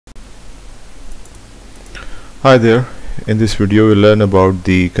Hi there. In this video we'll learn about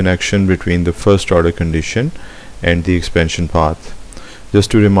the connection between the first order condition and the expansion path. Just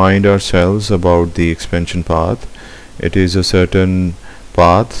to remind ourselves about the expansion path, it is a certain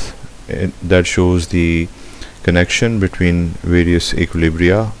path that shows the connection between various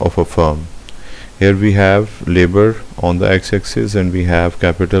equilibria of a firm. Here we have labor on the x-axis and we have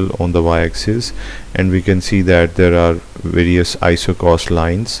capital on the y-axis, and we can see that there are various isocost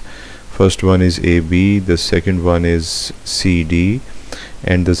lines. First one is AB, the second one is CD,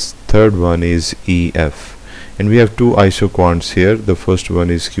 and the third one is EF. And we have two isoquants here. The first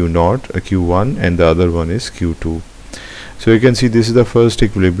one is Q0, Q1, and the other one is Q2. So you can see this is the first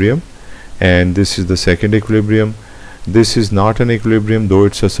equilibrium and this is the second equilibrium. This is not an equilibrium, though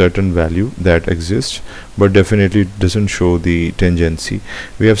it's a certain value that exists, but definitely it doesn't show the tangency.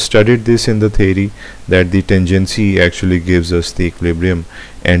 We have studied this in the theory that the tangency actually gives us the equilibrium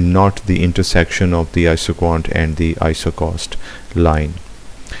and not the intersection of the isoquant and the isocost line.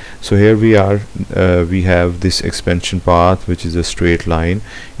 So here we are, we have this expansion path, which is a straight line.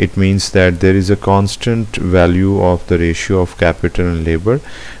 It means that there is a constant value of the ratio of capital and labor,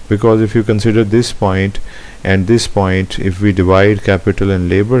 because if you consider this point and this point, if we divide capital and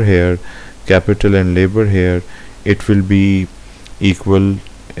labor here, it will be equal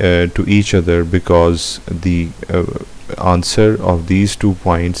to each other, because the answer of these 2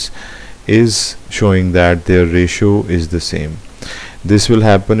 points is showing that their ratio is the same. This will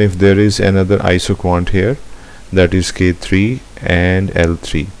happen if there is another isoquant here, that is K3 and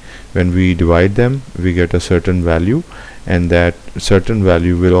L3. When we divide them, we get a certain value, and that certain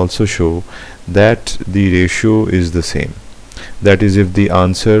value will also show that the ratio is the same. That is, if the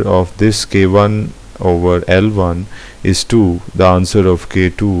answer of this K1 over L1 is 2, the answer of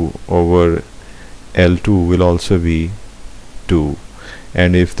K2 over L2 will also be 2.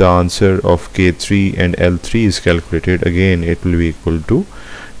 And if the answer of K3 and L3 is calculated, again it will be equal to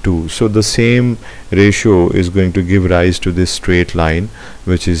 2. So the same ratio is going to give rise to this straight line,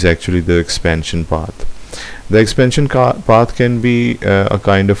 which is actually the expansion path. The expansion path can be a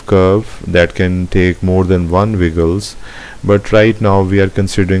kind of curve that can take more than one wiggles, but right now we are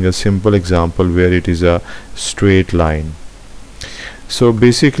considering a simple example where it is a straight line. So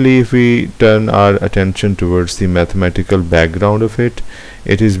basically, if we turn our attention towards the mathematical background of it,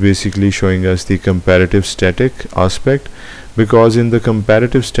 it is basically showing us the comparative static aspect, because in the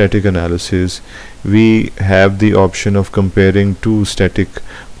comparative static analysis we have the option of comparing two static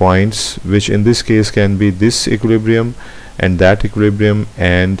points, which in this case can be this equilibrium and that equilibrium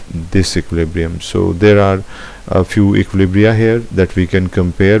and this equilibrium. So there are a few equilibria here that we can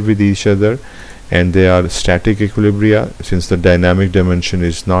compare with each other, and they are static equilibria since the dynamic dimension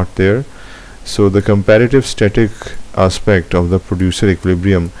is not there. So the comparative static aspect of the producer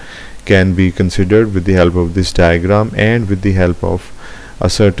equilibrium can be considered with the help of this diagram and with the help of a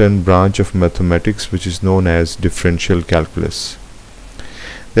certain branch of mathematics which is known as differential calculus.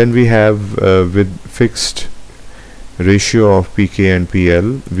 Then we have with fixed ratio of PK and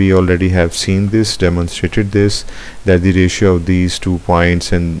PL, we already have seen this, demonstrated this, that the ratio of these 2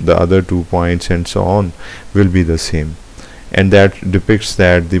 points and the other 2 points and so on will be the same, and that depicts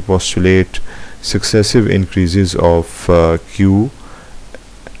that the postulate successive increases of Q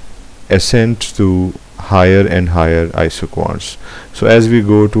ascend to higher and higher isoquants. So as we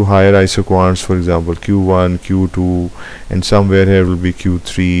go to higher isoquants, for example Q1, Q2, and somewhere here will be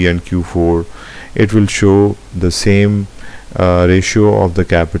Q3 and Q4, it will show the same ratio of the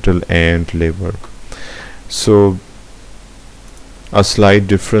capital and labor. So a slight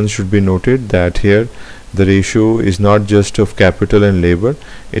difference should be noted, that here the ratio is not just of capital and labor,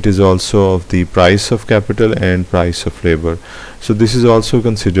 it is also of the price of capital and price of labor. So this is also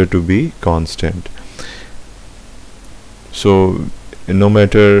considered to be constant. So no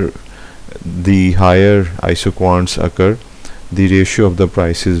matter the higher isoquants occur, the ratio of the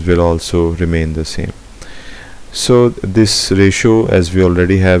prices will also remain the same. So this ratio, as we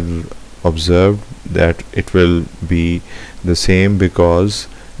already have observed, that it will be the same, because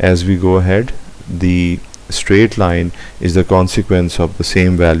as we go ahead, the straight line is the consequence of the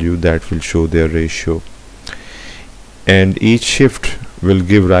same value that will show their ratio, and each shift will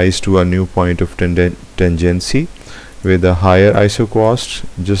give rise to a new point of tangency with a higher isocost,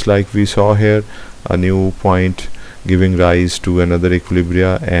 just like we saw here, a new point giving rise to another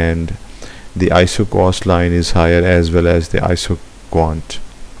equilibria, and the isocost line is higher as well as the isoquant,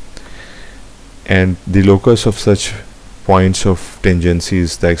 and the locus of such points of tangency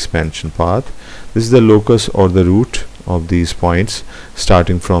is the expansion path. This is the locus or the root of these points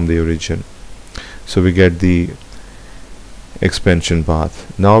starting from the origin. So we get the expansion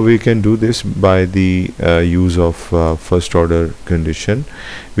path. Now we can do this by the use of first order condition.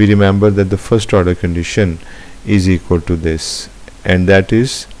 We remember that the first order condition is equal to this, and that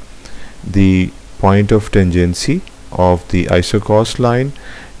is the point of tangency of the isocost line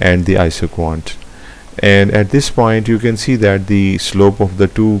and the isoquant. And at this point you can see that the slope of the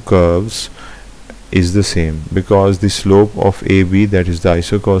two curves is the same, because the slope of AB, that is the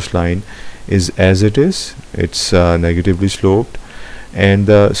isocost line, is as it is, it's negatively sloped, and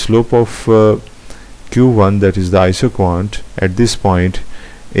the slope of Q1, that is the isoquant, at this point,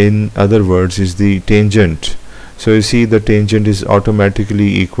 in other words, is the tangent. So you see the tangent is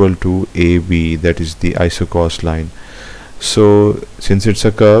automatically equal to AB, that is the isocost line. So since it's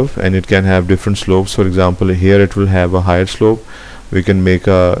a curve and it can have different slopes, for example here it will have a higher slope, we can make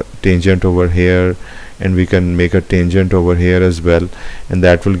a tangent over here, and we can make a tangent over here as well, and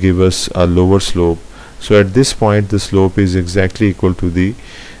that will give us a lower slope. So at this point the slope is exactly equal to the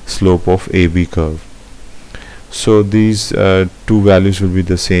slope of AB curve. So these two values will be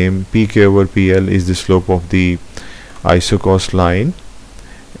the same. PK over PL is the slope of the isocost line,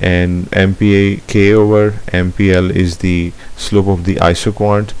 and MPK over MPL is the slope of the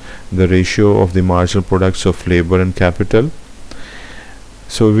isoquant, the ratio of the marginal products of labor and capital.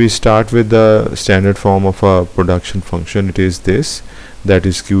 So we start with the standard form of a production function. It is this, that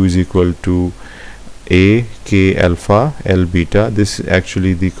is Q is equal to A K alpha L beta. This is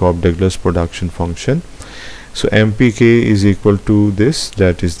actually the Cobb-Douglas production function. So MPK is equal to this,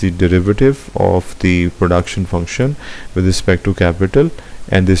 that is the derivative of the production function with respect to capital,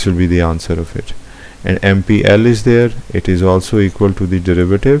 and this will be the answer of it. And MPL is there, it is also equal to the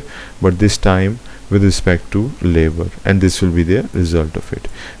derivative, but this time with respect to labor, and this will be the result of it.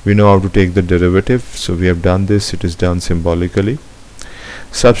 We know how to take the derivative, so we have done this. It is done symbolically.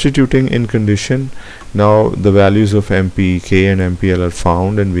 Substituting in condition, now the values of MPK and MPL are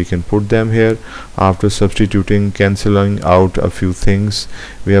found, and we can put them here. After substituting, cancelling out a few things,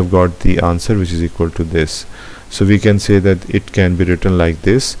 we have got the answer, which is equal to this. So we can say that it can be written like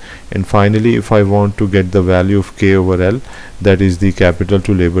this. And finally, if I want to get the value of K over L, that is the capital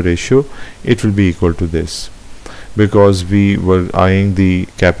to labor ratio, it will be equal to this. Because we were eyeing the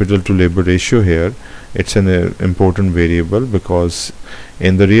capital to labor ratio here, it's an important variable, because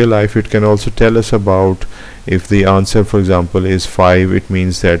in the real life it can also tell us about, if the answer for example is 5, it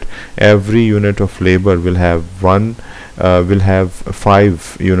means that every unit of labor will have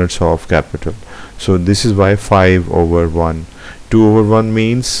 5 units of capital. So this is why 5 over 1. 2 over 1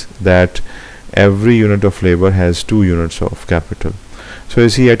 means that every unit of labor has 2 units of capital. So you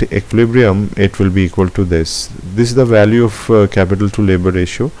see at equilibrium it will be equal to this. This is the value of capital to labor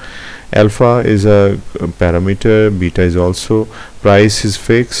ratio. Alpha is a parameter, beta is also, price is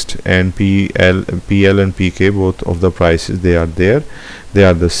fixed, and PL and PK, both of the prices, they are there, they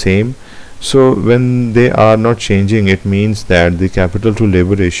are the same. So when they are not changing, it means that the capital to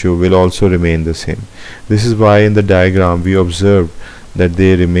labor ratio will also remain the same. This is why in the diagram we observed that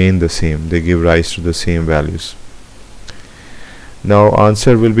they remain the same, they give rise to the same values. Now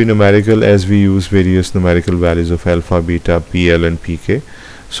answer will be numerical, as we use various numerical values of alpha, beta, PL and PK.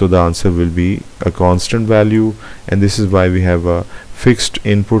 So the answer will be a constant value, and this is why we have a fixed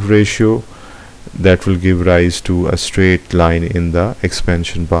input ratio that will give rise to a straight line in the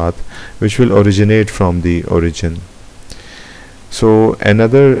expansion path, which will originate from the origin. So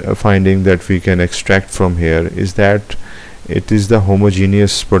another finding that we can extract from here is that it is the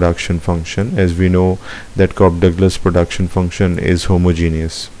homogeneous production function, as we know that Cobb-Douglas production function is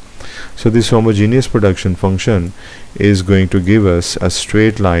homogeneous. So this homogeneous production function is going to give us a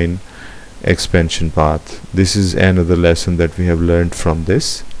straight line expansion path. This is another lesson that we have learned from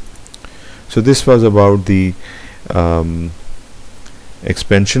this. So this was about the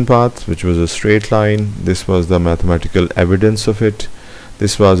expansion path, which was a straight line. This was the mathematical evidence of it.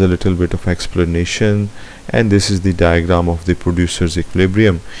 This was a little bit of explanation, and this is the diagram of the producer's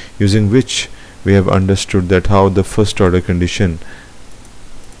equilibrium, using which we have understood that how the first order condition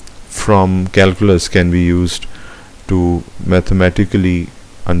from calculus can be used to mathematically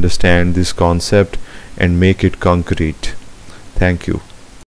understand this concept and make it concrete. Thank you.